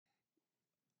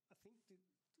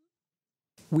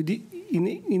we did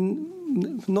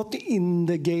not in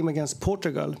the game against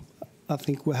Portugal. I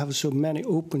think we have so many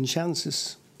open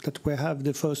chances that we have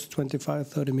the first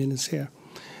 25-30 minutes here.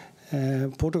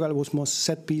 Portugal was more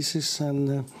set pieces,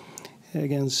 and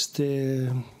against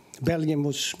Belgium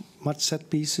was much set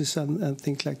pieces and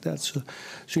things like that. So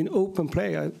in open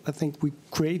play, I think we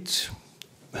create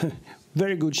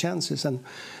very good chances. And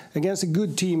against a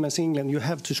good team as England, you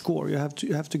have to score. You have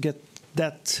to get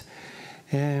that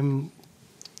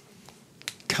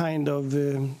kind of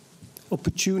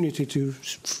opportunity to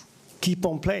keep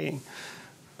on playing.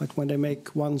 But when they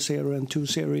make 1-0 and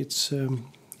 2-0,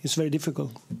 it's very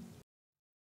difficult.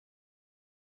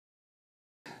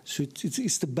 So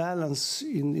it's the balance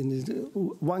in the,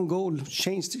 one goal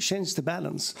changed the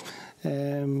balance.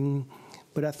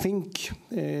 But I think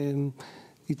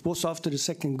it was after the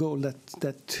second goal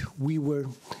that we were,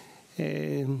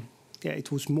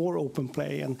 it was more open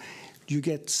play, and you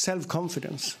get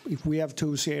self-confidence. If we have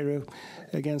 2-0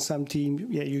 against some team,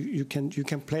 you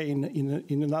can play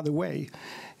in another way.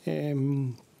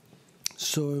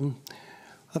 So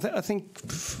I think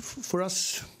for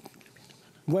us,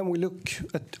 when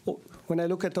I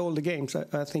look at all the games,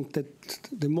 I think that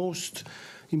the most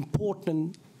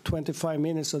important 25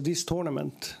 minutes of this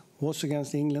tournament was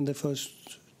against England, the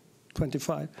first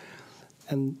 25,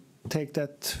 and take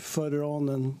that further on,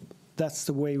 and that's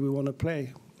the way we want to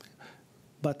play,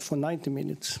 but for 90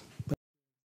 minutes.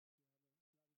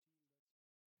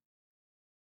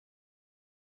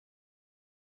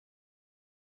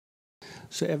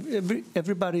 So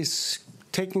everybody's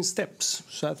taking steps.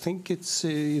 So I think it's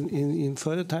in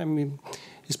further time,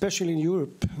 especially in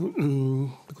Europe,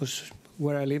 because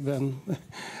where I live and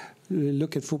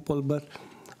look at football, but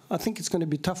I think it's going to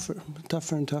be tougher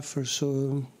and tougher.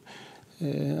 So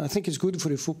I think it's good for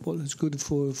the football. It's good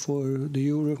for the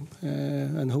Euro,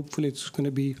 and hopefully it's going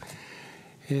to be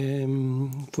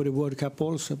for the World Cup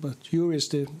also. But Euro is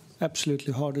the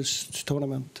absolutely hardest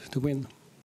tournament to win.